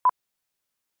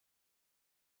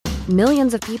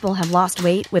Millions of people have lost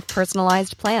weight with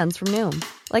personalized plans from Noom.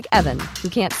 Like Evan, who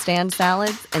can't stand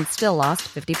salads and still lost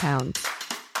 50 pounds.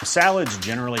 Salads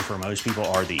generally for most people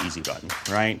are the easy button,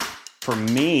 right? For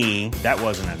me, that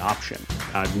wasn't an option.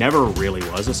 I never really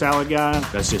was a salad guy.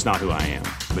 That's just not who I am.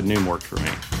 But Noom worked for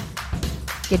me.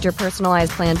 Get your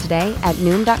personalized plan today at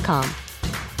Noom.com.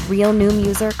 Real Noom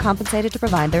user compensated to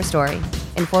provide their story.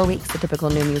 In 4 weeks, the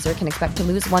typical Noom user can expect to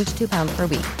lose 1 to 2 pounds per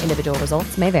week. Individual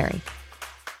results may vary.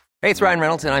 Hey, it's Ryan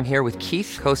Reynolds, and I'm here with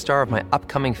Keith, co-star of my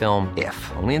upcoming film,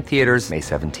 If, only in theaters May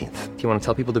 17th. Do you want to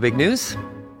tell people the big news?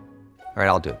 All right,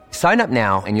 I'll do it. Sign up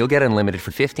now and you'll get unlimited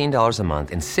for $15 a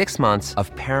month and 6 months of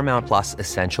Paramount Plus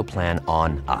Essential Plan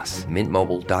on us.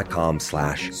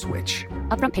 MintMobile.com/switch.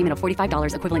 Upfront payment of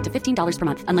 $45 equivalent to $15 per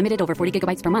month. Unlimited over 40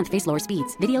 gigabytes per month. Face lower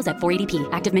speeds. Videos at 480p.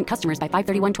 Active Mint customers by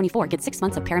 531.24 get 6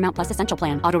 months of Paramount Plus Essential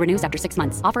Plan. Auto renews after 6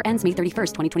 months. Offer ends May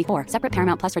 31st, 2024. Separate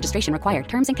Paramount Plus registration required.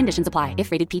 Terms and conditions apply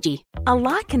if rated PG. A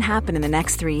lot can happen in the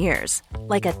next 3 years.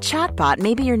 Like a chatbot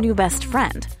may be your new best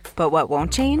friend. But what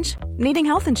won't change? Needing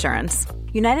health insurance.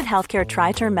 United Healthcare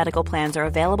Tri-Term Medical Plans are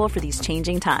available for these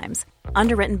changing times.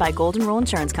 Underwritten by Golden Rule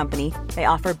Insurance Company, they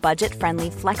offer budget-friendly,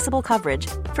 flexible coverage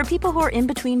for people who are in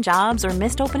between jobs or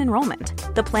missed open enrollment.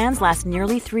 The plans last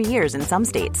nearly 3 years in some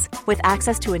states, with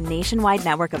access to a nationwide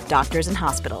network of doctors and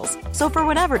hospitals. So for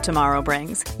whatever tomorrow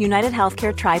brings, United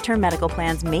Healthcare Tri-Term Medical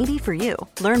Plans may be for you.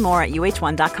 Learn more at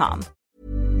uh1.com.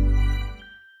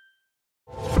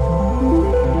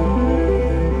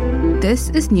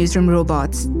 This is Newsroom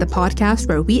Robots, the podcast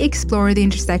where we explore the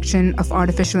intersection of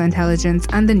artificial intelligence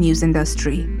and the news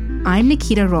industry. I'm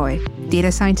Nikita Roy,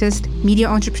 data scientist, media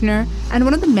entrepreneur, and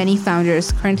one of the many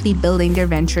founders currently building their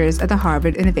ventures at the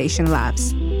Harvard Innovation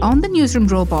Labs. On the Newsroom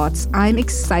Robots, I'm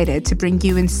excited to bring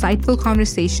you insightful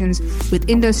conversations with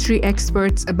industry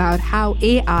experts about how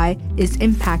AI is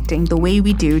impacting the way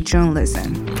we do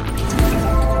journalism.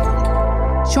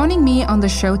 Joining me on the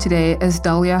show today is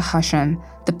Dalia Hashim,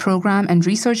 the program and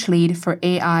research lead for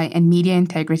AI and media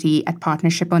integrity at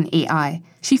Partnership on AI.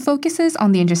 She focuses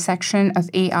on the intersection of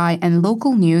AI and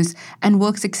local news and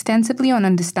works extensively on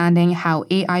understanding how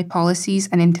AI policies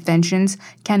and interventions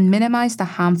can minimize the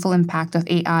harmful impact of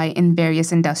AI in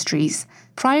various industries.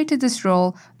 Prior to this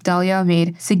role, Dalia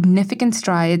made significant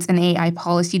strides in AI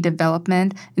policy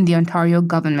development in the Ontario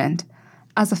government.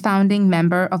 As a founding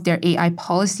member of their AI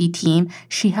policy team,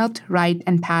 she helped write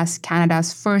and pass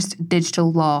Canada's first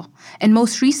digital law. And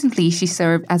most recently, she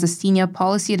served as a senior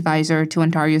policy advisor to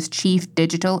Ontario's chief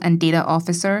digital and data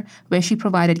officer, where she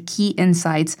provided key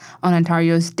insights on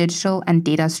Ontario's digital and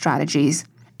data strategies.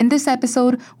 In this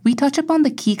episode, we touch upon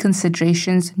the key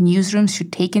considerations newsrooms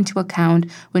should take into account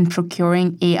when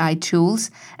procuring AI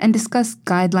tools and discuss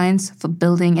guidelines for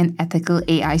building an ethical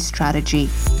AI strategy.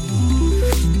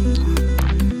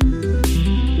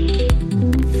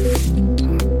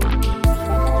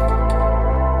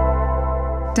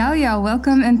 Dalia,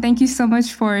 welcome, and thank you so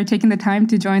much for taking the time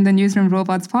to join the Newsroom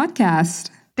Robots podcast.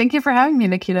 Thank you for having me,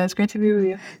 Nikita. It's great to be with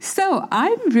you. So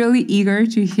I'm really eager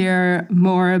to hear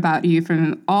more about you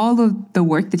from all of the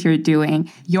work that you're doing.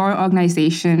 Your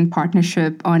organization,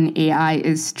 Partnership on AI,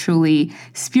 is truly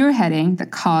spearheading the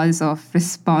cause of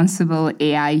responsible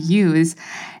AI use.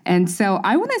 And so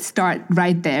I want to start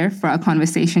right there for our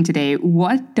conversation today.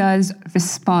 What does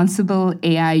responsible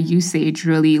AI usage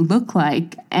really look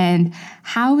like? And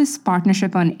how is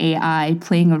Partnership on AI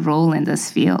playing a role in this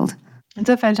field? It's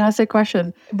a fantastic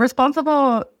question.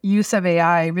 Responsible use of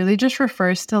AI really just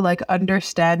refers to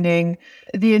understanding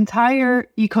the entire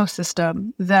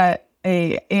ecosystem that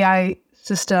a AI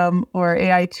system or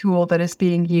AI tool that is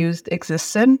being used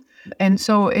exists in. And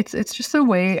so it's just a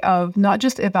way of not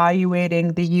just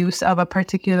evaluating the use of a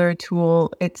particular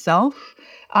tool itself,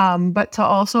 but to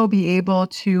also be able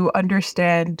to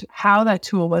understand how that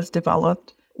tool was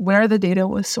developed, where the data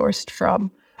was sourced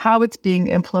from, how it's being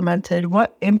implemented,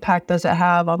 what impact does it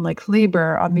have on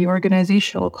labor, on the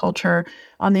organizational culture,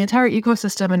 on the entire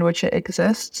ecosystem in which it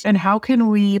exists, and how can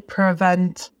we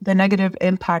prevent the negative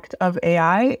impact of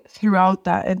AI throughout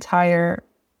that entire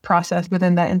process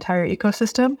within that entire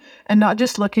ecosystem, and not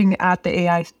just looking at the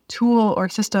AI tool or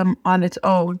system on its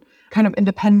own, kind of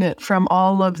independent from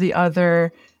all of the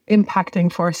other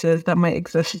impacting forces that might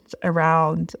exist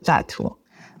around that tool.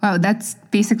 Wow, that's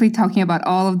basically talking about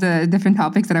all of the different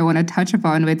topics that I want to touch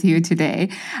upon with you today.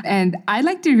 And I'd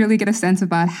like to really get a sense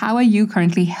about how are you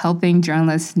currently helping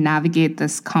journalists navigate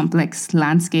this complex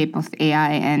landscape of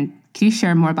AI, and can you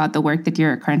share more about the work that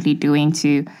you're currently doing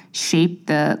to shape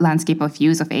the landscape of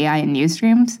use of AI in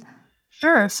newsrooms?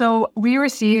 Sure. So we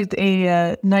received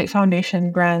a Knight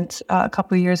Foundation grant a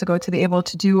couple of years ago to be able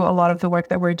to do a lot of the work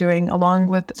that we're doing, along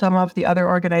with some of the other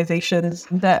organizations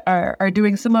that are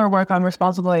doing similar work on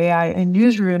responsible AI in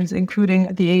newsrooms,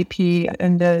 including the AP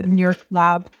and the New York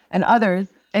Lab and others.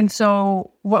 And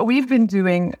so what we've been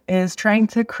doing is trying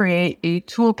to create a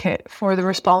toolkit for the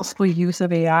responsible use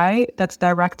of AI that's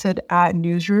directed at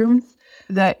newsrooms,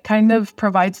 that kind of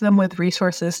provides them with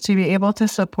resources to be able to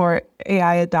support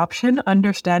AI adoption,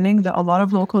 understanding that a lot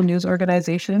of local news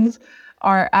organizations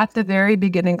are at the very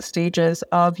beginning stages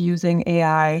of using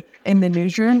AI in the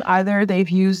newsroom. Either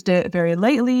they've used it very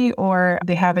lightly or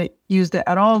they haven't used it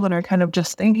at all and are kind of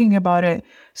just thinking about it.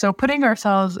 So putting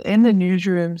ourselves in the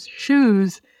newsroom's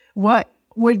shoes, what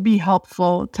would be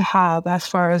helpful to have as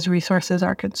far as resources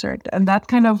are concerned? And that's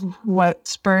kind of what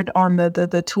spurred on the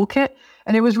toolkit.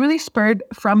 And it was really spurred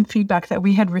from feedback that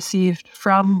we had received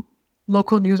from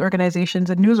local news organizations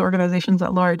and news organizations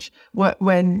at large.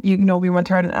 When we went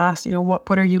around and asked,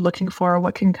 what are you looking for?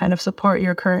 What can kind of support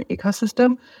your current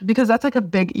ecosystem? Because that's like a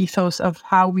big ethos of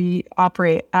how we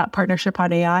operate at Partnership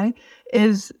on AI,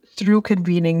 is through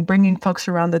convening, bringing folks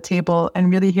around the table and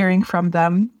really hearing from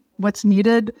them what's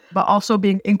needed, but also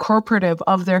being incorporative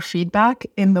of their feedback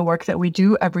in the work that we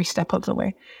do every step of the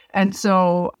way. And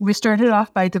so we started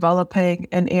off by developing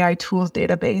an AI tools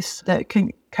database that can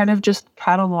kind of just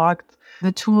catalog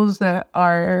the tools that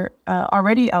are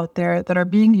already out there that are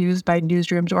being used by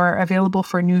newsrooms or are available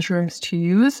for newsrooms to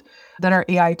use that are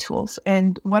AI tools.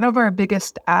 And one of our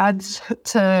biggest adds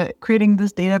to creating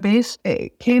this database,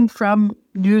 it came from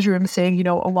newsrooms saying,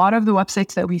 a lot of the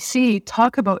websites that we see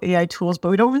talk about AI tools, but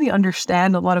we don't really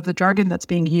understand a lot of the jargon that's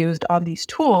being used on these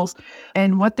tools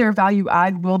and what their value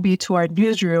add will be to our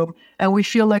newsroom. And we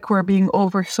feel like we're being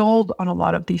oversold on a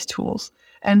lot of these tools.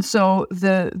 And so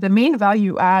the main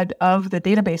value add of the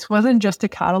database wasn't just to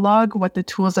catalog what the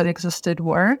tools that existed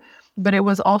were, but it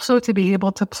was also to be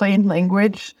able to plain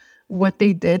language what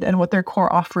they did and what their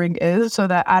core offering is, so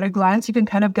that at a glance you can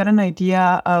kind of get an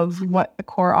idea of what the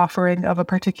core offering of a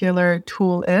particular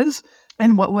tool is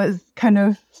and what was kind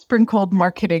of sprinkled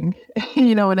marketing,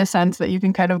 in a sense that you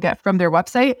can kind of get from their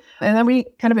website. And then we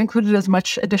kind of included as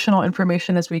much additional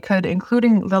information as we could,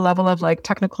 including the level of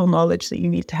technical knowledge that you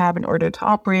need to have in order to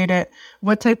operate it,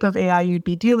 what type of AI you'd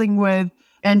be dealing with,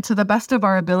 and to the best of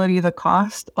our ability, the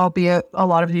cost, albeit a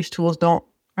lot of these tools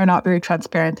are not very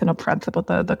transparent and upfront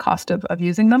about the cost of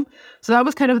using them. So that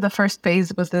was kind of the first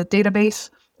phase, was the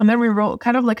database. And then we wrote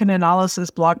kind of like an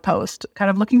analysis blog post, kind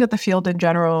of looking at the field in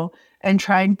general and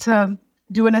trying to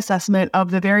do an assessment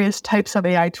of the various types of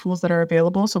AI tools that are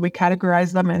available. So we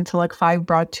categorized them into 5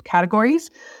 broad categories.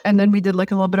 And then we did a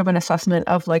little bit of an assessment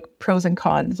of pros and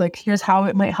cons. Here's how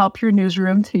it might help your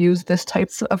newsroom to use this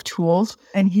types of tools.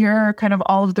 And here are kind of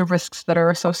all of the risks that are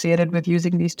associated with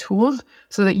using these tools,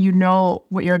 so that you know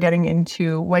what you're getting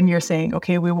into when you're saying,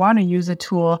 okay, we want to use a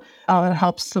tool that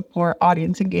helps support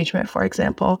audience engagement, for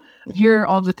example. Here are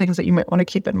all the things that you might want to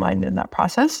keep in mind in that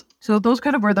process. So those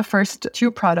kind of were the first 2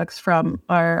 products from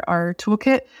our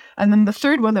toolkit. And then the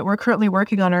third one that we're currently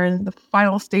working on, or in the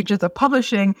final stages of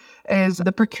publishing, is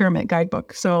the procurement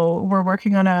guidebook. So we're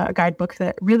working on a guidebook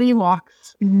that really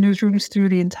walks newsrooms through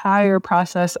the entire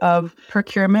process of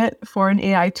procurement for an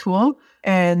AI tool,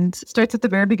 and starts at the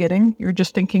very beginning. You're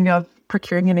just thinking of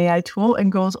procuring an AI tool,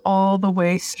 and goes all the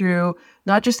way through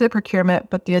not just the procurement,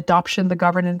 but the adoption, the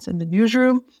governance in the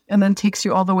newsroom, and then takes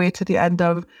you all the way to the end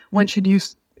of when should you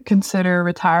consider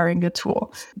retiring a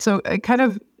tool. So it kind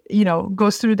of,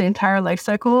 goes through the entire life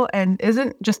cycle and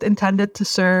isn't just intended to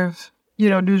serve,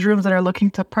 newsrooms that are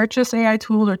looking to purchase AI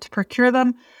tools or to procure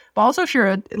them, but also if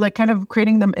you're kind of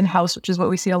creating them in-house, which is what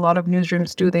we see a lot of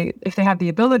newsrooms do. If they have the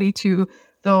ability to,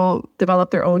 they'll develop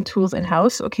their own tools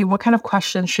in-house. Okay, what kind of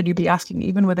questions should you be asking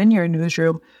even within your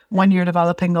newsroom when you're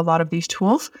developing a lot of these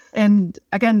tools? And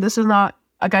again, this is not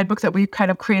a guidebook that we've kind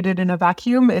of created in a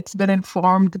vacuum. It's been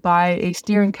informed by a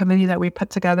steering committee that we put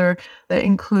together that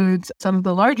includes some of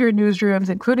the larger newsrooms,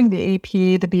 including the AP,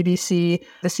 the BBC,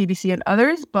 the CBC, and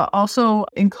others, but also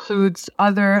includes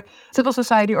other civil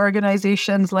society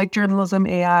organizations like Journalism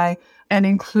AI, and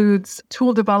includes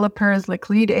tool developers like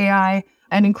Lead AI,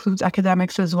 and includes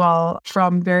academics as well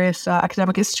from various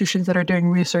academic institutions that are doing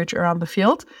research around the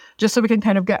field, just so we can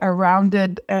kind of get a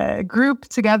rounded group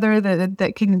together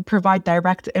that can provide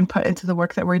direct input into the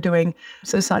work that we're doing.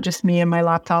 So it's not just me and my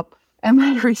laptop and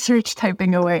my research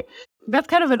typing away. That's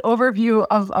kind of an overview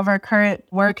of our current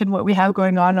work and what we have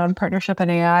going on Partnership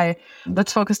and AI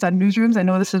that's focused on newsrooms. I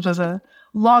know this was a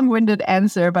long-winded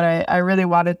answer, but I really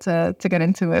wanted to get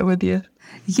into it with you.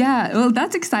 Yeah, well,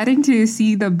 that's exciting to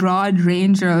see the broad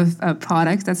range of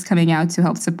products that's coming out to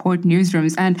help support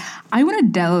newsrooms. And I want to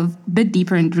delve a bit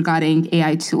deeper in regarding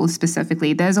AI tools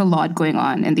specifically. There's a lot going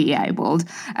on in the AI world.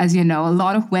 As you know, a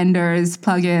lot of vendors,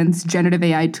 plugins, generative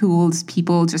AI tools,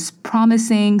 people just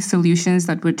promising solutions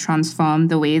that would transform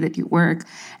the way that you work.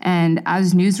 And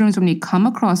as newsrooms, when we come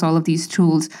across all of these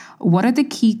tools, what are the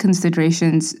key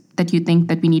considerations that you think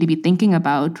that we need to be thinking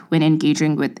about when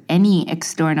engaging with any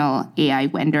external AI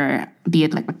vendor, be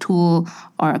it like a tool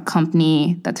or a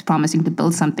company that's promising to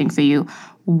build something for you?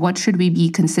 What should we be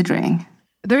considering?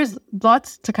 There's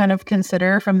lots to kind of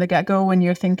consider from the get-go when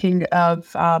you're thinking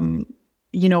of,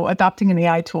 adopting an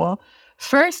AI tool.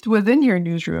 First, within your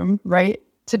newsroom, right,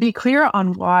 to be clear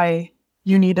on why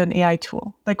you need an AI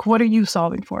tool. Like, what are you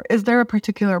solving for? Is there a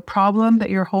particular problem that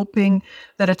you're hoping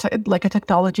that a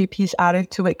technology piece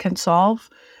added to it can solve?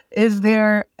 Is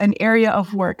there an area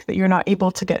of work that you're not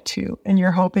able to get to, and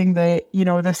you're hoping that,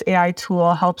 this AI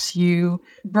tool helps you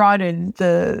broaden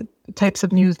the types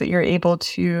of news that you're able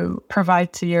to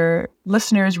provide to your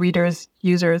listeners, readers,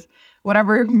 users,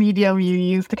 whatever medium you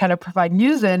use to kind of provide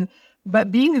news in,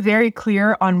 but being very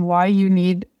clear on why you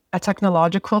need a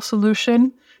technological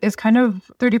solution is kind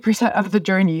of 30% of the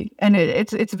journey. And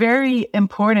it's very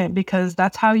important because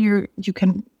that's how you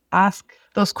can ask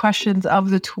those questions of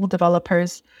the tool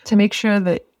developers to make sure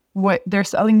that what they're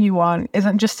selling you on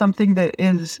isn't just something that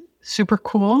is super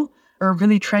cool or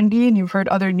really trendy and you've heard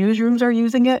other newsrooms are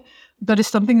using it, but it's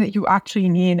something that you actually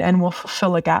need and will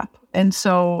fulfill a gap. And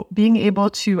so being able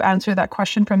to answer that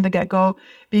question from the get-go,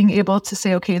 being able to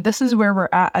say, okay, this is where we're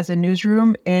at as a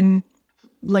newsroom in,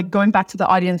 like, going back to the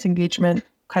audience engagement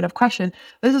kind of question,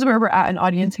 this is where we're at in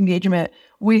audience engagement.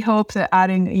 We hope that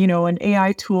adding, an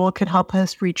AI tool can help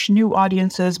us reach new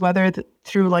audiences, whether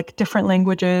through like different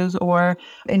languages or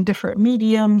in different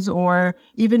mediums, or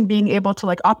even being able to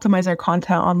like optimize our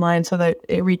content online so that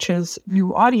it reaches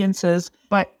new audiences.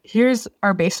 But here's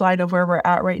our baseline of where we're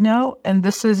at right now. And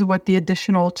this is what the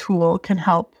additional tool can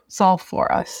help solve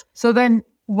for us. So then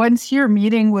once you're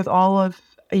meeting with all of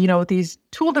these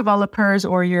tool developers,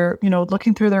 or you're,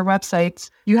 looking through their websites,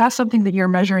 you have something that you're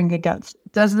measuring against.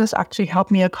 Does this actually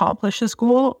help me accomplish this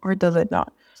goal, or does it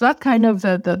not? So that's kind of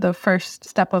the first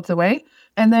step of the way.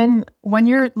 And then when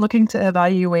you're looking to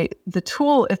evaluate the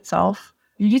tool itself,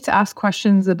 you need to ask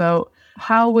questions about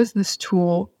how was this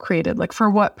tool created? Like, for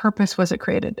what purpose was it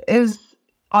created? Is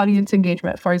audience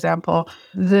engagement, for example,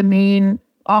 the main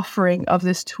offering of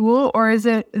this tool, or is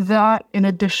it that in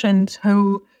addition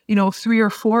to 3 or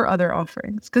 4 other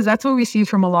offerings? Because that's what we see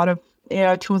from a lot of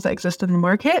AI tools that exist in the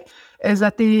market, is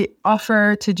that they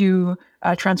offer to do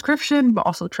transcription, but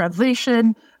also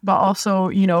translation, but also,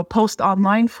 post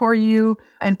online for you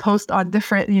and post on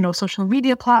different, social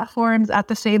media platforms at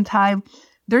the same time.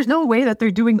 There's no way that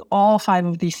they're doing all 5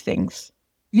 of these things,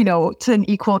 to an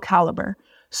equal caliber.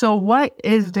 So what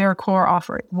is their core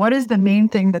offering? What is the main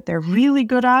thing that they're really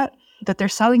good at, that they're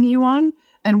selling you on?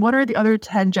 And what are the other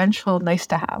tangential nice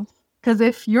to have? Because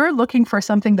if you're looking for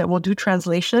something that will do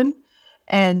translation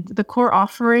and the core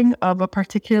offering of a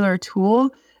particular tool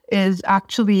is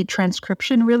actually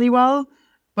transcription really well,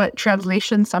 but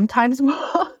translation sometimes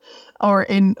well, or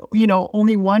in,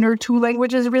 only 1 or 2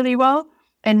 languages really well,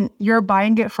 and you're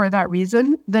buying it for that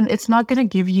reason, then it's not going to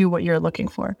give you what you're looking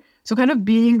for. So kind of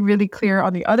being really clear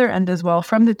on the other end as well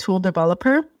from the tool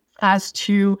developer as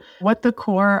to what the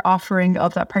core offering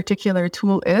of that particular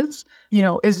tool is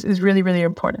really, really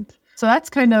important. So that's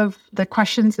kind of the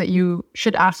questions that you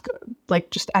should ask,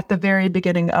 like just at the very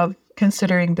beginning of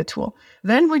considering the tool.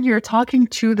 Then when you're talking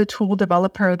to the tool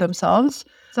developer themselves,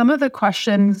 some of the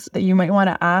questions that you might want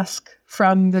to ask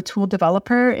from the tool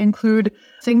developer include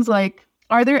things like,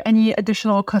 are there any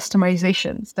additional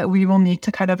customizations that we will need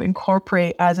to kind of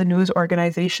incorporate as a news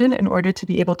organization in order to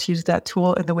be able to use that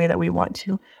tool in the way that we want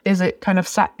to? Is it kind of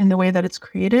set in the way that it's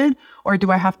created, or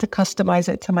do I have to customize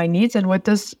it to my needs? And what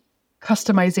does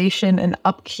customization and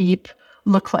upkeep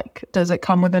look like? Does it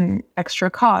come with an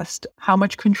extra cost? How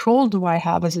much control do I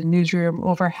have as a newsroom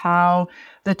over how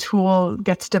the tool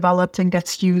gets developed and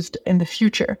gets used in the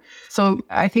future? So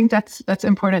I think that's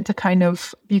important to kind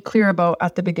of be clear about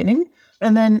at the beginning.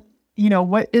 And then,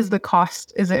 what is the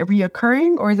cost? Is it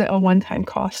reoccurring, or is it a one-time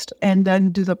cost? And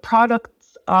then do the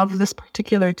products of this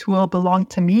particular tool belong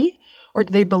to me, or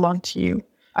do they belong to you?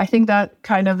 I think that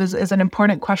kind of is an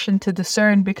important question to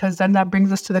discern, because then that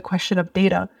brings us to the question of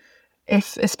data.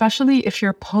 Especially if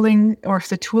you're pulling, or if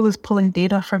the tool is pulling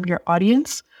data from your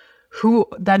audience, who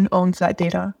then owns that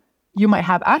data? You might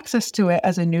have access to it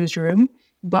as a newsroom,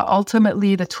 but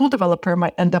ultimately the tool developer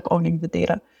might end up owning the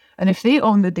data. And if they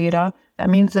own the data, that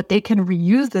means that they can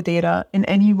reuse the data in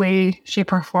any way,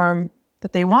 shape, or form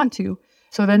that they want to.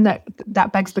 So then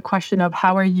that begs the question of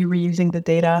how are you reusing the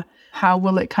data? How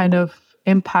will it kind of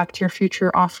impact your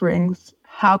future offerings?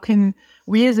 How can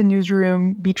we as a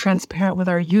newsroom be transparent with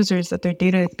our users that their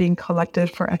data is being collected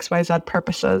for XYZ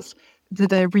purposes? Do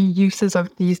the reuses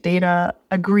of these data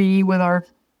agree with our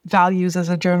values as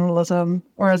a journalism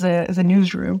or as a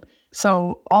newsroom?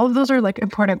 So all of those are like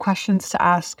important questions to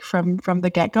ask from the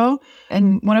get-go.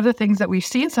 And one of the things that we've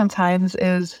seen sometimes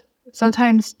is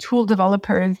tool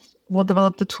developers will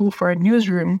develop the tool for a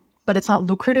newsroom, but it's not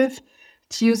lucrative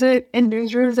to use it in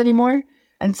newsrooms anymore.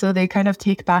 And so they kind of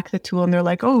take back the tool and they're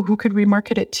like, oh, who could we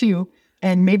market it to?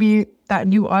 And maybe that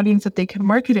new audience that they can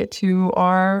market it to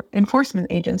are enforcement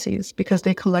agencies because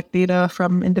they collect data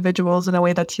from individuals in a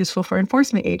way that's useful for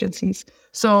enforcement agencies.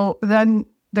 So then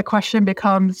the question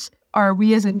becomes, are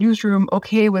we as a newsroom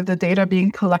okay with the data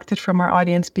being collected from our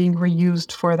audience being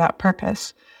reused for that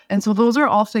purpose? And so those are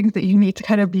all things that you need to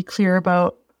kind of be clear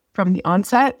about from the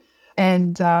onset.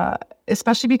 And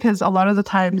especially because a lot of the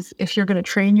times, if you're going to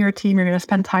train your team, you're going to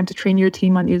spend time to train your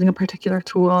team on using a particular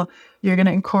tool, you're going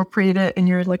to incorporate it in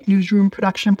your like newsroom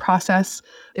production process,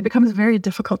 it becomes very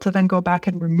difficult to then go back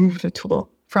and remove the tool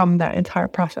from that entire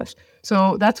process.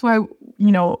 So that's why,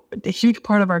 a huge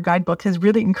part of our guidebook is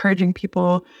really encouraging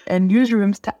people and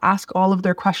newsrooms to ask all of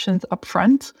their questions up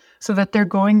front so that they're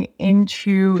going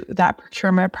into that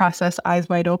procurement process eyes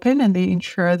wide open and they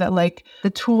ensure that like the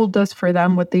tool does for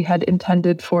them what they had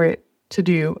intended for it to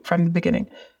do from the beginning.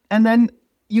 And then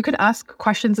you can ask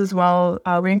questions as well.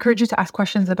 We encourage you to ask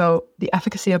questions about the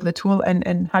efficacy of the tool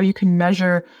and how you can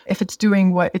measure if it's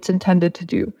doing what it's intended to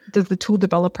do. Does the tool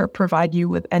developer provide you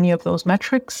with any of those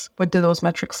metrics? What do those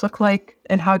metrics look like?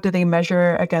 And how do they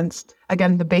measure against,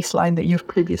 again, the baseline that you've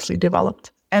previously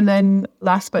developed? And then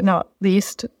last but not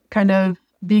least, kind of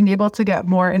being able to get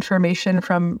more information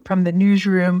from the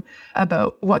newsroom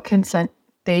about what consent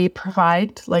they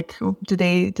provide. Like, do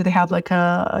they have like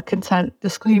a consent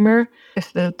disclaimer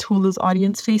if the tool is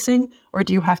audience facing, or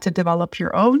do you have to develop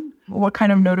your own? What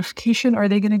kind of notification are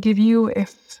they going to give you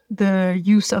if the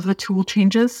use of the tool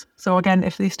changes? So again,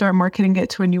 if they start marketing it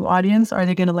to a new audience, are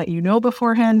they going to let you know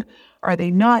beforehand? Are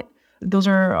they not? Those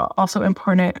are also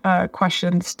important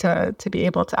questions to be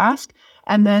able to ask.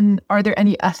 And then, are there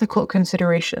any ethical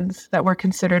considerations that were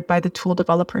considered by the tool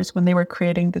developers when they were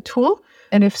creating the tool?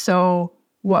 And if so,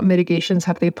 what mitigations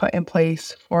have they put in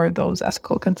place for those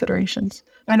ethical considerations?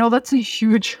 I know that's a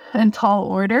huge and tall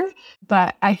order,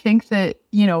 but I think that,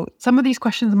 some of these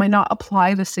questions might not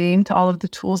apply the same to all of the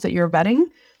tools that you're vetting.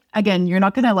 Again, you're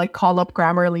not going to like call up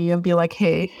Grammarly and be like,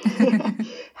 hey,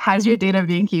 how's your data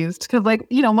being used? Because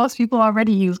most people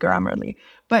already use Grammarly.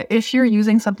 But if you're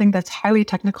using something that's highly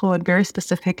technical and very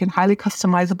specific and highly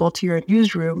customizable to your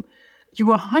newsroom, you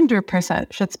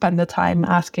 100% should spend the time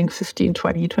asking 15,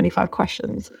 20, 25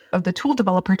 questions of the tool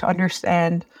developer to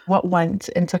understand what went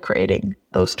into creating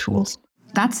those tools.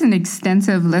 That's an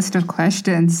extensive list of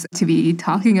questions to be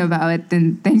talking about.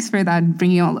 And thanks for that,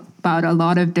 bringing about a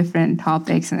lot of different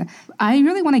topics. And I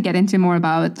really want to get into more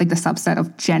about like the subset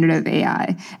of generative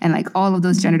AI and like all of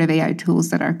those generative AI tools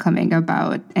that are coming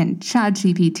about, and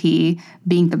ChatGPT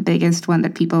being the biggest one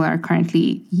that people are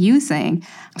currently using.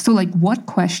 So like what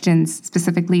questions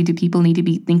specifically do people need to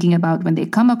be thinking about when they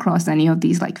come across any of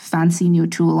these like fancy new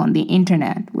tool on the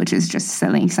internet, which is just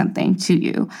selling something to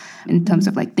you, in terms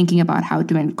of like thinking about how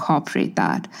to incorporate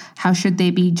that? How should they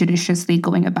be judiciously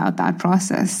going about that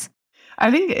process? I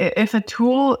think if a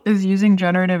tool is using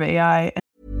generative AI.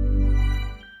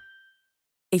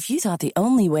 If you thought the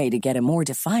only way to get a more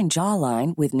defined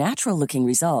jawline with natural-looking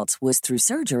results was through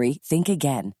surgery, think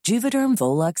again. Juvederm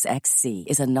Volux XC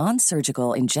is a non-surgical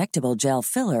injectable gel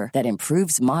filler that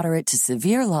improves moderate to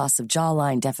severe loss of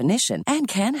jawline definition and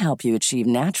can help you achieve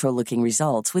natural-looking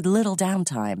results with little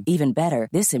downtime. Even better,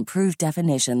 this improved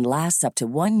definition lasts up to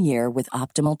 1 year with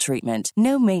optimal treatment.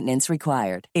 No maintenance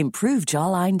required. Improve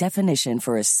jawline definition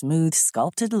for a smooth,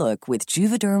 sculpted look with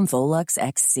Juvederm Volux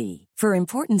XC. For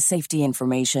important safety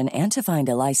information and to find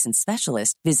a licensed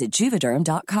specialist, visit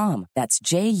Juvederm.com. That's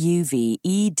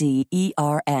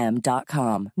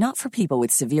JUVEDERM.com. Not for people with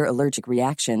severe allergic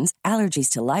reactions, allergies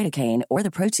to lidocaine, or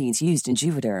the proteins used in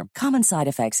Juvederm. Common side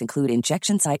effects include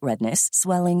injection site redness,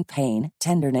 swelling, pain,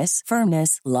 tenderness,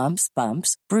 firmness, lumps,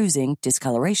 bumps, bruising,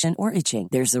 discoloration, or itching.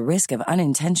 There's a risk of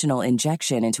unintentional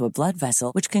injection into a blood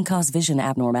vessel, which can cause vision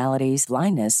abnormalities,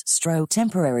 blindness, stroke,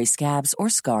 temporary scabs, or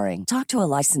scarring. Talk to a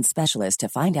licensed specialist specialist to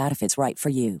find out if it's right for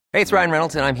you. Hey, it's Ryan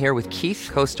Reynolds, and I'm here with Keith,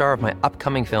 co-star of my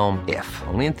upcoming film, If,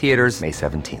 only in theaters May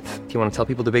 17th. Do you want to tell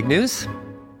people the big news?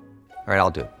 All right,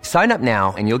 I'll do it. Sign up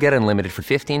now and you'll get unlimited for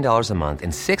 $15 a month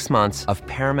and 6 months of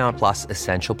Paramount Plus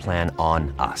Essential Plan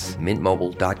on us.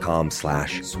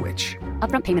 MintMobile.com/switch.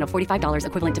 Upfront payment of $45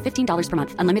 equivalent to $15 per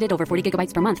month. Unlimited over 40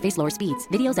 gigabytes per month. Face lower speeds.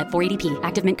 Videos at 480p.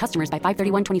 Active Mint customers by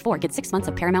 531.24 get 6 months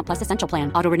of Paramount Plus Essential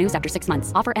Plan. Auto renews after 6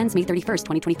 months. Offer ends May 31st,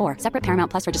 2024. Separate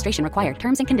Paramount Plus registration required.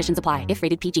 Terms and conditions apply if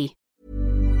rated PG.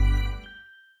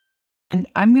 And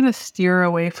I'm going to steer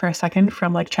away for a second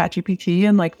from like ChatGPT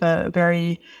and like the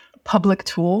very public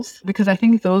tools, because I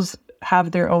think those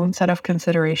have their own set of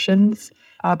considerations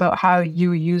about how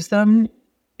you use them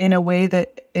in a way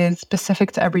that is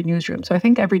specific to every newsroom. So I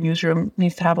think every newsroom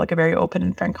needs to have like a very open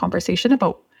and frank conversation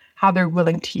about how they're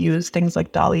willing to use things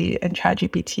like Dalia and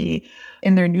ChatGPT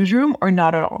in their newsroom or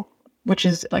not at all, which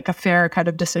is like a fair kind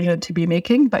of decision to be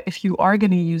making. But if you are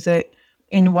going to use it,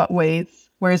 in what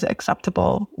ways? Where is it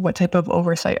acceptable? What type of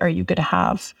oversight are you going to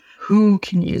have? Who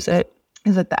can use it?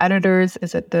 Is it the editors?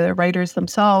 Is it the writers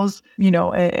themselves?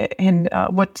 And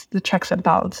what's the checks and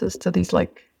balances to these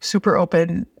like super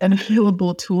open and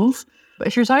available tools? But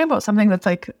if you're talking about something that's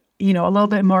like, a little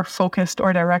bit more focused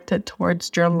or directed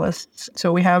towards journalists.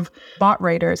 So we have bot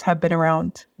writers have been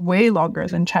around way longer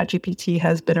than ChatGPT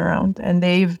has been around. And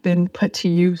they've been put to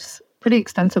use pretty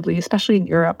extensively, especially in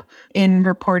Europe, in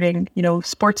reporting,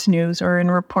 sports news or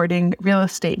in reporting real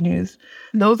estate news.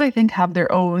 Those, I think, have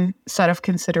their own set of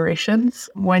considerations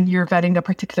when you're vetting a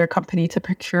particular company to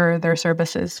procure their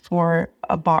services for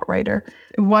a bot writer.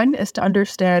 One is to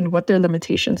understand what their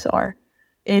limitations are.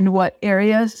 In what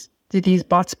areas do these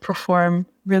bots perform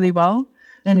really well?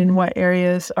 And in what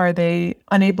areas are they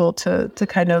unable to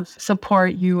kind of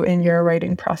support you in your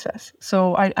writing process?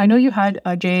 So I know you had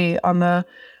Jay on the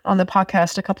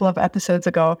podcast a couple of episodes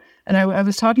ago, and I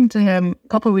was talking to him a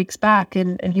couple of weeks back,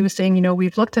 and he was saying,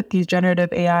 we've looked at these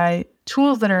generative AI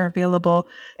tools that are available,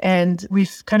 and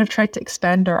we've kind of tried to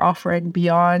expand our offering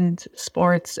beyond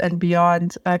sports and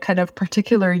beyond kind of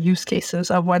particular use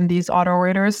cases of when these auto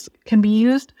writers can be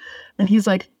used. And he's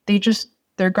like,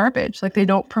 they're garbage. Like they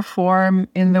don't perform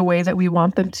in the way that we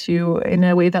want them to, in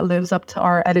a way that lives up to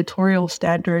our editorial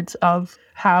standards of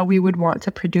how we would want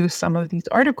to produce some of these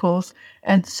articles.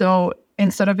 And so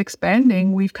instead of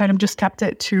expanding, we've kind of just kept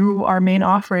it to our main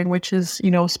offering, which is,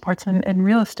 sports and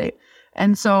real estate.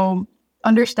 And so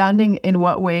understanding in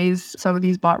what ways some of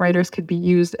these bot writers could be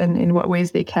used and in what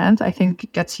ways they can't, I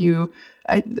think gets you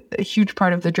a huge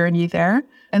part of the journey there.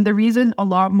 And the reason a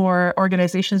lot more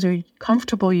organizations are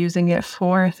comfortable using it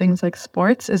for things like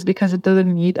sports is because it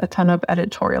doesn't need a ton of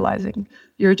editorializing.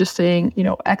 You're just saying,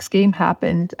 X game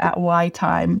happened at Y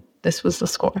time. This was the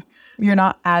score. You're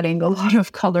not adding a lot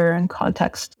of color and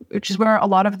context, which is where a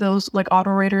lot of those like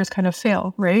auto writers kind of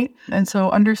fail, right? And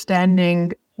so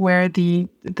understanding where the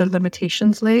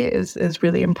limitations lay is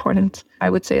really important, I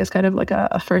would say, is kind of like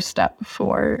a first step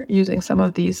for using some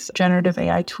of these generative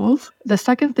AI tools. The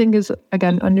second thing is,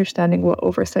 again, understanding what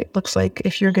oversight looks like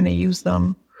if you're going to use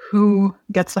them. Who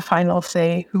gets the final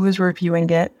say? Who is reviewing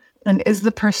it? And is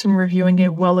the person reviewing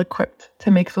it well equipped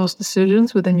to make those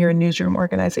decisions within your newsroom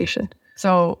organization?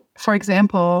 So, for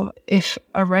example, if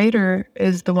a writer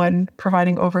is the one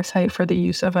providing oversight for the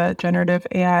use of a generative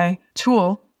AI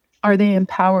tool, are they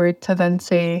empowered to then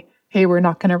say, hey, we're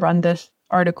not going to run this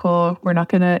article, we're not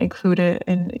going to include it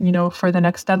in, for the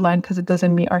next deadline because it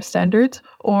doesn't meet our standards?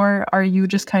 Or are you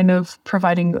just kind of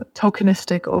providing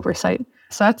tokenistic oversight?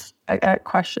 So that's a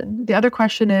question. The other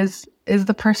question is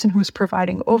the person who's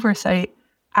providing oversight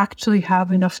actually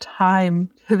have enough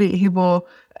time to be able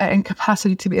and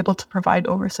capacity to be able to provide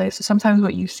oversight? So sometimes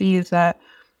what you see is that,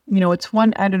 it's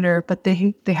one editor, but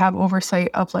they have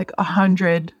oversight of like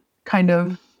 100 kind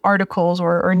of articles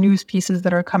or news pieces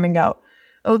that are coming out.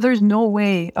 Oh, there's no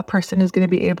way a person is going to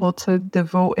be able to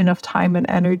devote enough time and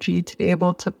energy to be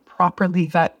able to properly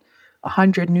vet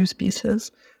 100 news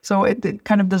pieces. So it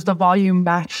kind of does the volume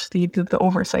match the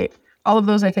oversight. All of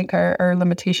those, I think, are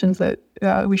limitations that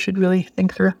we should really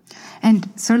think through. And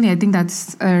certainly, I think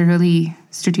that's a really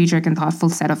strategic and thoughtful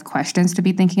set of questions to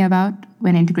be thinking about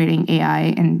when integrating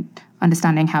AI and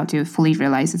understanding how to fully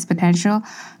realize its potential.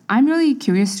 I'm really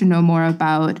curious to know more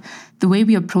about the way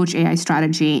we approach AI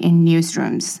strategy in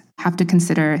newsrooms. Have to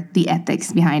consider the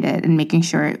ethics behind it and making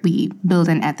sure we build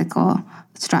an ethical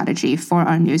strategy for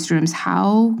our newsrooms.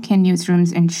 How can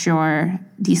newsrooms ensure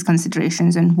these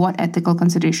considerations, and what ethical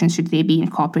considerations should they be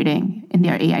incorporating in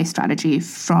their AI strategy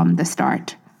from the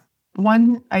start?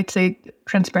 One, I'd say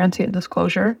transparency and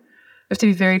disclosure. We have to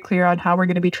be very clear on how we're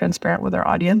going to be transparent with our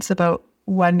audience about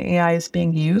when AI is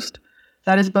being used.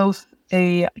 That is both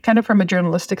a kind of from a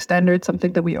journalistic standard,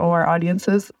 something that we owe our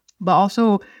audiences, but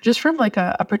also just from like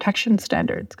a protection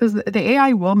standard, because the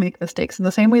AI will make mistakes in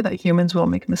the same way that humans will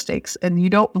make mistakes. And you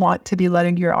don't want to be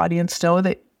letting your audience know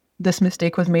that this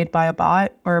mistake was made by a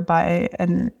bot or by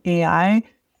an AI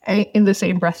in the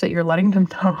same breath that you're letting them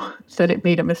know that it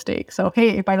made a mistake. So,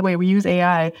 hey, by the way, we use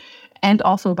AI, and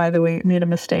also, by the way, it made a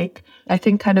mistake. I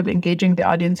think kind of engaging the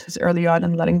audiences early on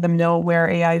and letting them know where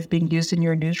AI is being used in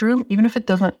your newsroom, even if it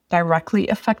doesn't directly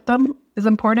affect them, is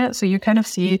important. So you kind of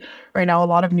see right now a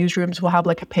lot of newsrooms will have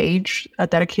like a page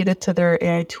dedicated to their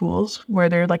AI tools where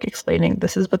they're like explaining,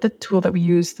 this is what the tool that we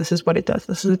use, this is what it does,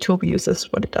 this is the tool we use, this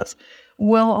is what it does.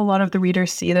 Will a lot of the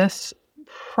readers see this?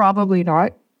 Probably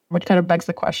not, which kind of begs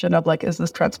the question of like, is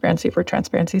this transparency for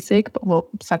transparency's sake? But we'll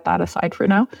set that aside for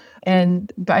now.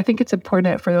 But I think it's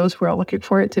important for those who are looking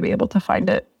for it to be able to find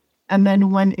it. And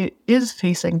then when it is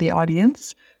facing the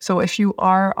audience, so if you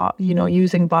are,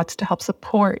 using bots to help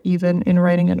support even in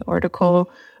writing an article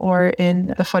or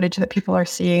in the footage that people are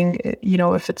seeing,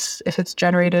 if it's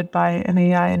generated by an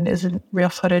AI and isn't real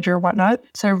footage or whatnot.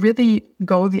 So really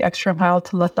go the extra mile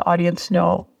to let the audience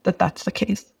know that that's the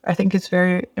case. I think it's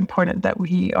very important that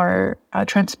we are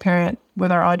transparent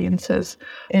with our audiences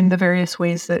in the various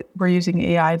ways that we're using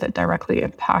AI that directly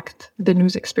impact the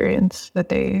news experience that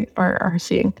they are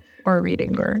seeing or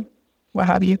reading or what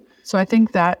have you. So I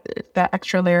think that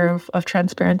extra layer of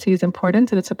transparency is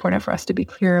important, and it's important for us to be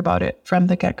clear about it from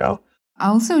the get-go.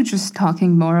 Also, just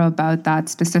talking more about that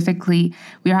specifically,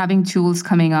 we're having tools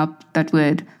coming up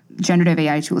generative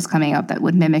AI tools coming up that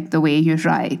would mimic the way you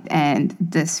write, and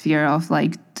this fear of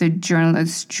like the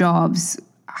journalist's jobs.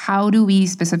 How do we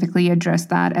specifically address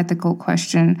that ethical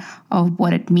question of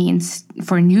what it means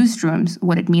for newsrooms,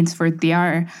 what it means for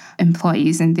their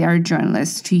employees and their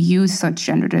journalists to use such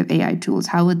generative AI tools?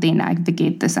 How would they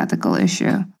navigate this ethical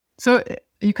issue? So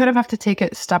you kind of have to take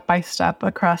it step by step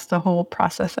across the whole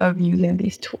process of using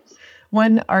these tools.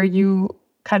 When are you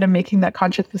kind of making that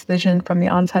conscious decision from the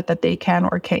onset that they can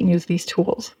or can't use these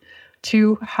tools?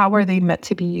 2, how are they meant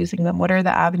to be using them? What are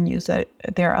the avenues that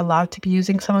they're allowed to be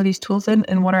using some of these tools in?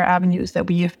 And what are avenues that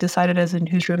we have decided as a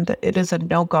newsroom that it is a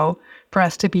no-go for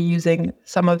us to be using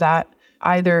some of that,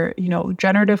 either,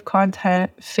 generative content,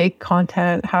 fake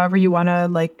content, however you want to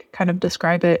like kind of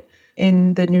describe it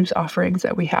in the news offerings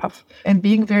that we have. And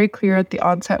being very clear at the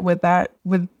onset with that,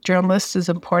 with journalists is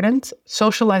important.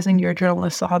 Socializing your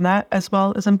journalists on that as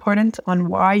well is important, on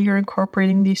why you're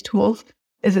incorporating these tools.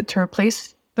 Is it to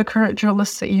replace the current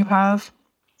journalists that you have?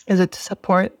 Is it to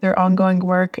support their ongoing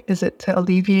work? Is it to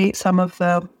alleviate some of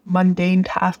the mundane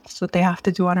tasks that they have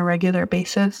to do on a regular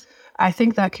basis? I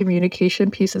think that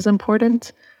communication piece is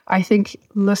important. I think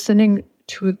listening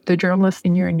to the journalists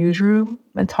in your newsroom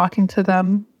and talking to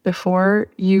them before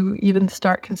you even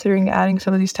start considering adding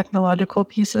some of these technological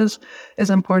pieces is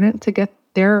important to get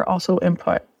their also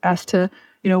input as to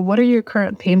what are your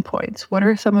current pain points? What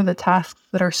are some of the tasks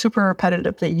that are super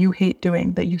repetitive that you hate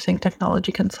doing that you think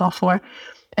technology can solve for?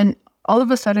 And all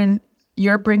of a sudden,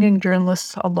 you're bringing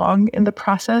journalists along in the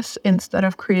process instead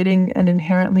of creating an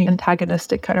inherently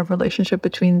antagonistic kind of relationship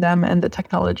between them and the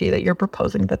technology that you're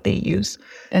proposing that they use.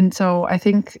 And so I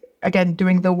think, again,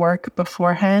 doing the work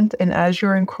beforehand and as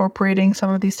you're incorporating some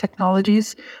of these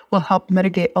technologies will help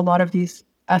mitigate a lot of these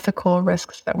ethical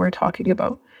risks that we're talking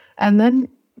about. And then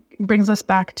brings us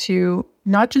back to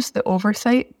not just the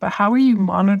oversight, but how are you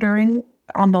monitoring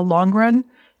on the long run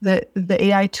that the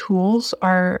AI tools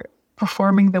are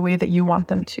performing the way that you want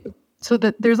them to? So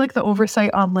that there's like the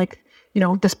oversight on like,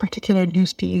 this particular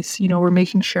news piece, we're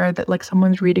making sure that like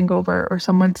someone's reading over or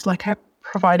someone's like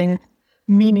providing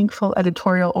meaningful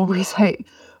editorial oversight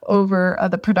over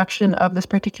the production of this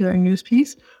particular news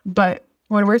piece. But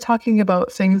when we're talking about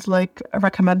things like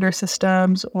recommender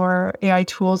systems or AI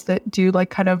tools that do like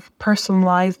kind of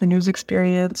personalize the news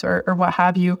experience or what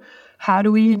have you, how do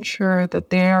we ensure that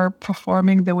they are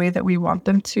performing the way that we want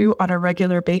them to on a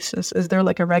regular basis? Is there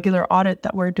like a regular audit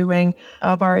that we're doing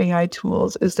of our AI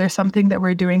tools? Is there something that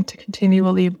we're doing to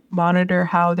continually monitor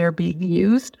how they're being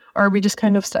used? Or are we just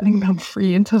kind of setting them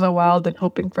free into the wild and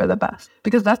hoping for the best?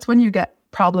 Because that's when you get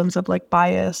problems of like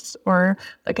bias or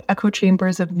like echo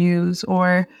chambers of news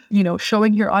or,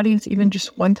 showing your audience even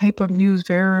just one type of news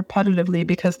very repetitively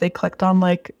because they clicked on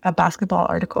like a basketball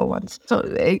article once. So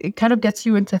it kind of gets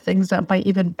you into things that might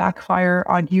even backfire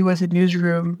on you as a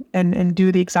newsroom and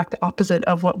do the exact opposite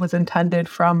of what was intended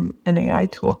from an AI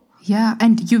tool. Yeah,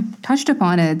 and you touched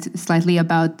upon it slightly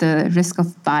about the risk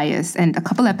of bias. And a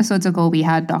couple episodes ago, we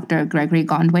had Dr. Gregory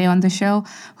Gondway on the show,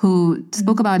 who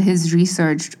spoke about his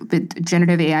research with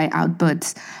generative AI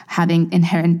outputs having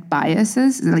inherent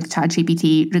biases, like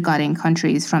ChatGPT, regarding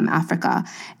countries from Africa.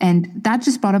 And that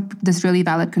just brought up this really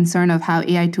valid concern of how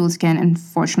AI tools can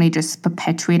unfortunately just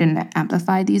perpetuate and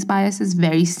amplify these biases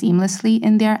very seamlessly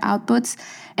in their outputs.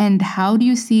 And how do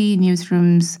you see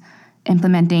newsrooms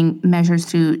implementing measures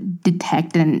to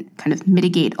detect and kind of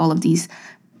mitigate all of these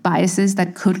biases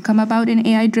that could come about in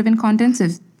AI-driven contents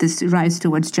if this rise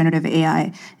towards generative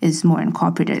AI is more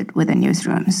incorporated within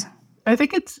newsrooms? I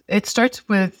think it starts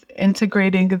with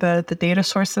integrating the data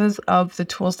sources of the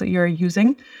tools that you're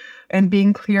using and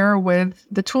being clear with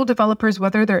the tool developers,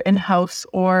 whether they're in-house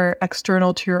or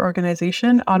external to your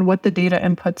organization, on what the data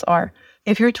inputs are.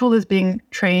 If your tool is being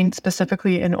trained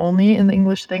specifically and only in the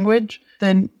English language,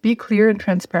 then be clear and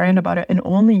transparent about it and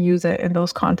only use it in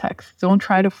those contexts. Don't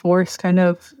try to force kind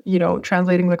of,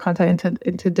 translating the content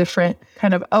into different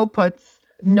kind of outputs,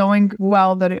 knowing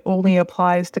well that it only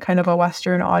applies to kind of a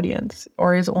Western audience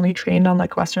or is only trained on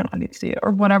like Western audience data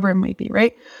or whatever it might be,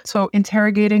 right? So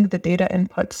interrogating the data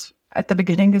inputs at the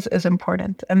beginning is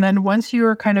important. And then once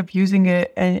you're kind of using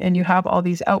it and you have all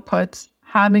these outputs,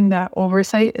 having that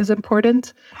oversight is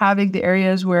important. Having the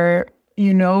areas where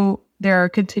there are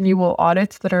continual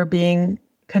audits that are being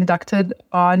conducted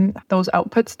on those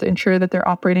outputs to ensure that they're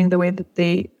operating the way that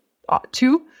they ought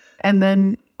to. And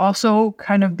then also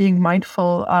kind of being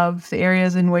mindful of the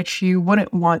areas in which you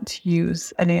wouldn't want to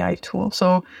use an AI tool.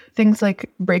 So things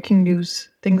like breaking news,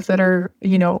 things that are,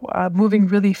 moving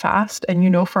really fast,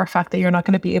 and for a fact that you're not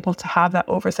going to be able to have that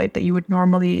oversight that you would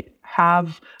normally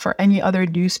have for any other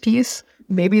news piece.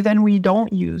 Maybe then we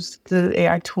don't use the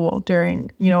AI tool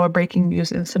during, a breaking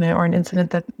news incident or an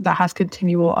incident that has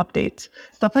continual updates.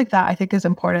 Stuff like that, I think, is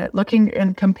important. Looking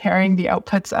and comparing the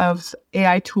outputs of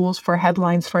AI tools for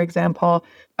headlines, for example,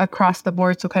 across the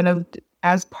board. So kind of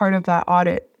as part of that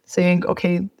audit, saying,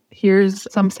 okay, here's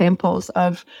some samples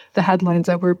of the headlines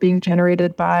that were being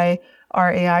generated by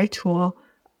our AI tool.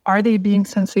 Are they being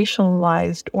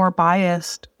sensationalized or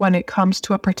biased when it comes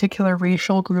to a particular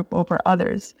racial group over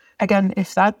others? Again,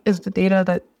 if that is the data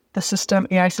that the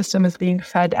AI system is being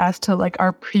fed as to like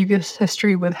our previous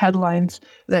history with headlines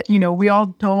that, we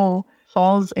all know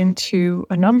falls into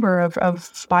a number of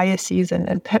biases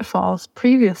and pitfalls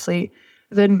previously,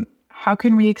 then how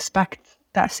can we expect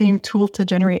that same tool to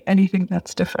generate anything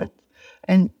that's different?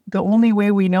 And the only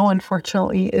way we know,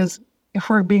 unfortunately, is if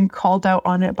we're being called out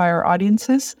on it by our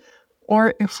audiences,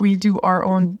 or if we do our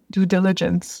own due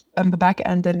diligence on the back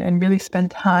end and really spend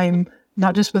time,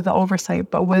 not just with the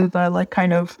oversight, but with the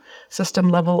kind of system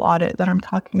level audit that I'm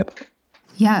talking about.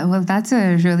 Yeah, well, that's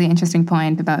a really interesting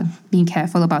point about being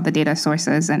careful about the data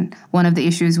sources. And one of the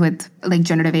issues with like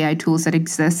generative AI tools that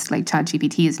exist, like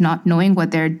ChatGPT, is not knowing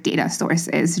what their data source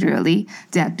is really.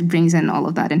 That brings in all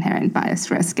of that inherent bias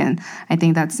risk. And I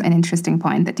think that's an interesting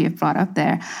point that you've brought up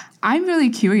there. I'm really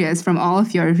curious, from all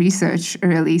of your research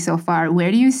really so far,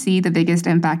 where do you see the biggest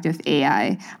impact of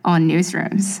AI on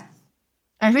newsrooms?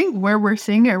 I think where we're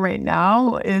seeing it right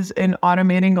now is in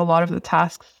automating a lot of the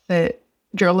tasks that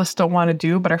journalists don't want to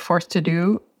do but are forced to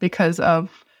do because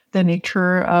of the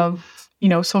nature of,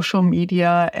 social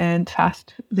media and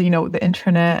the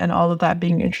internet and all of that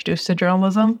being introduced to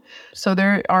journalism. So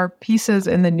there are pieces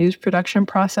in the news production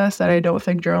process that I don't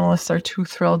think journalists are too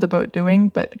thrilled about doing,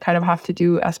 but kind of have to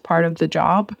do as part of the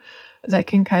job, that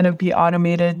can kind of be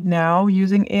automated now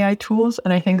using AI tools.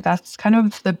 And I think that's kind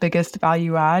of the biggest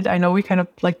value add. I know we kind of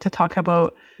like to talk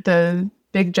about the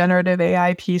big generative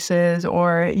AI pieces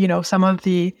or, some of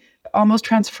the almost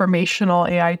transformational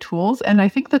AI tools. And I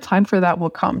think the time for that will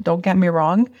come. Don't get me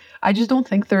wrong. I just don't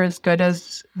think they're as good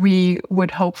as we would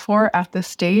hope for at this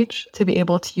stage to be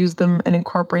able to use them and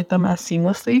incorporate them as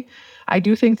seamlessly. I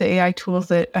do think the AI tools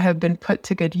that have been put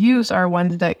to good use are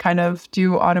ones that kind of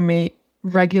do automate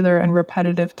regular and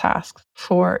repetitive tasks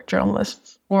for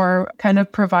journalists, or kind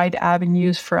of provide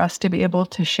avenues for us to be able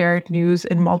to share news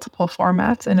in multiple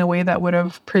formats in a way that would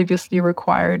have previously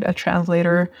required a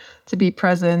translator to be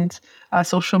present, a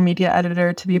social media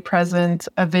editor to be present,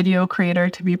 a video creator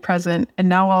to be present. And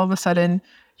now all of a sudden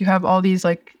you have all these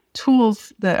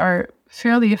tools that are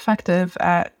fairly effective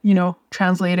at,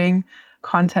 translating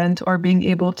content or being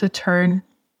able to turn,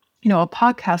 a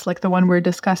podcast like the one we're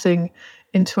discussing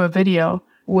into a video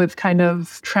with kind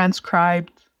of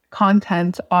transcribed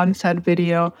content on said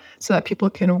video so that people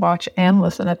can watch and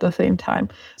listen at the same time.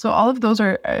 So all of those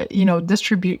are,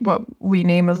 distribute what we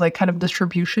name as like kind of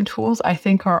distribution tools, I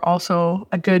think are also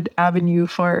a good avenue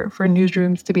for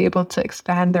newsrooms to be able to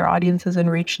expand their audiences and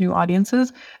reach new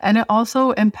audiences. And it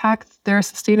also impacts their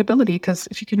sustainability, because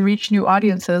if you can reach new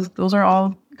audiences, those are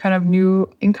all kind of new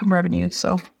income revenues.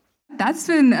 So that's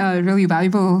been really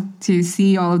valuable to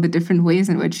see all of the different ways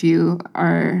in which you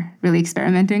are really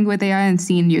experimenting with AI and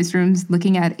seeing newsrooms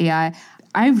looking at AI.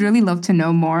 I'd really love to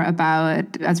know more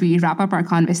about, as we wrap up our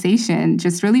conversation,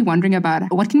 just really wondering about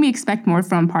what can we expect more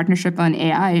from Partnership on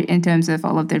AI in terms of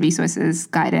all of the resources,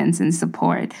 guidance, and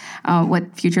support.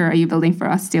 What future are you building for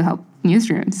us to help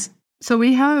newsrooms? So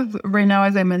we have right now,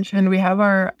 as I mentioned, we have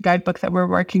our guidebook that we're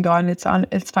working on. It's on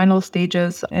its final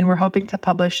stages, and we're hoping to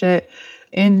publish it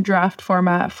in draft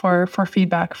format for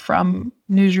feedback from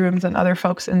newsrooms and other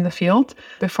folks in the field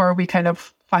before we kind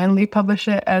of finally publish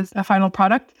it as a final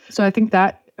product. So I think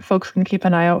that folks can keep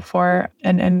an eye out for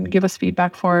and give us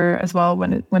feedback for as well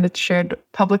when it's shared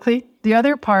publicly. The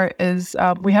other part is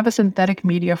we have a synthetic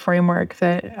media framework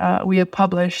that we have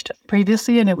published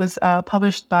previously, and it was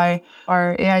published by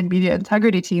our AI and media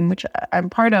integrity team, which I'm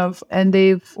part of. And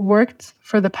they've worked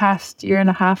for the past year and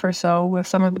a half or so with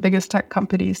some of the biggest tech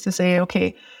companies to say,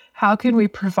 okay, how can we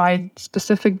provide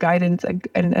specific guidance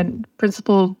and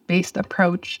principle-based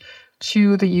approach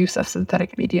to the use of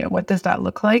synthetic media? What does that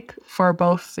look like for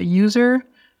both the user,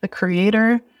 the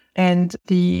creator, and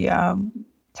the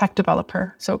tech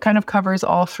developer? So it kind of covers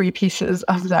all three pieces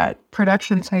of that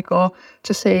production cycle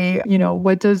to say,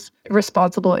 what does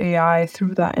responsible AI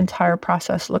through that entire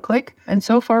process look like? And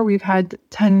so far, we've had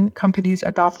 10 companies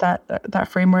adopt that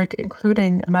framework,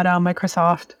 including Meta,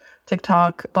 Microsoft,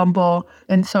 TikTok, Bumble.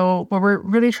 And so what we're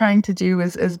really trying to do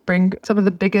is bring some of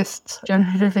the biggest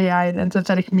generative AI and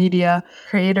synthetic media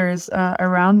creators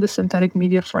around the synthetic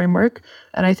media framework.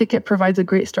 And I think it provides a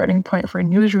great starting point for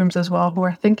newsrooms as well who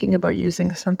are thinking about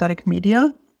using synthetic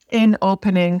media in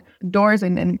opening doors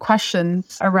and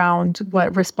questions around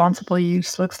what responsible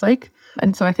use looks like.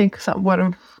 And so I think one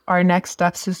of our next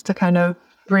steps is to kind of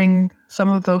bring some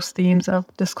of those themes of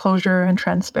disclosure and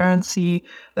transparency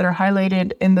that are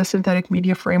highlighted in the synthetic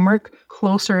media framework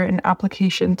closer in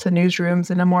application to newsrooms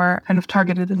in a more kind of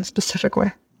targeted and specific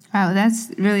way. Wow,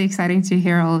 that's really exciting to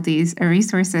hear all of these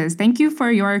resources. Thank you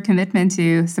for your commitment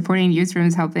to supporting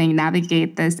newsrooms, helping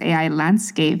navigate this AI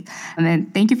landscape. And then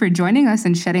thank you for joining us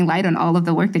and shedding light on all of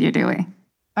the work that you're doing.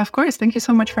 Of course. Thank you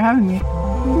so much for having me.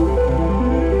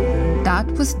 That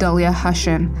was Dalia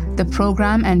Hashim, the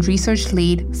Program and Research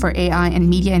Lead for AI and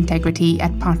Media Integrity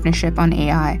at Partnership on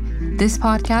AI. This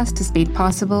podcast is made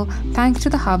possible thanks to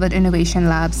the Harvard Innovation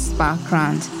Lab's Spark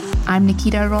Grant. I'm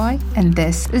Nikita Roy, and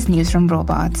this is Newsroom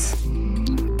Robots.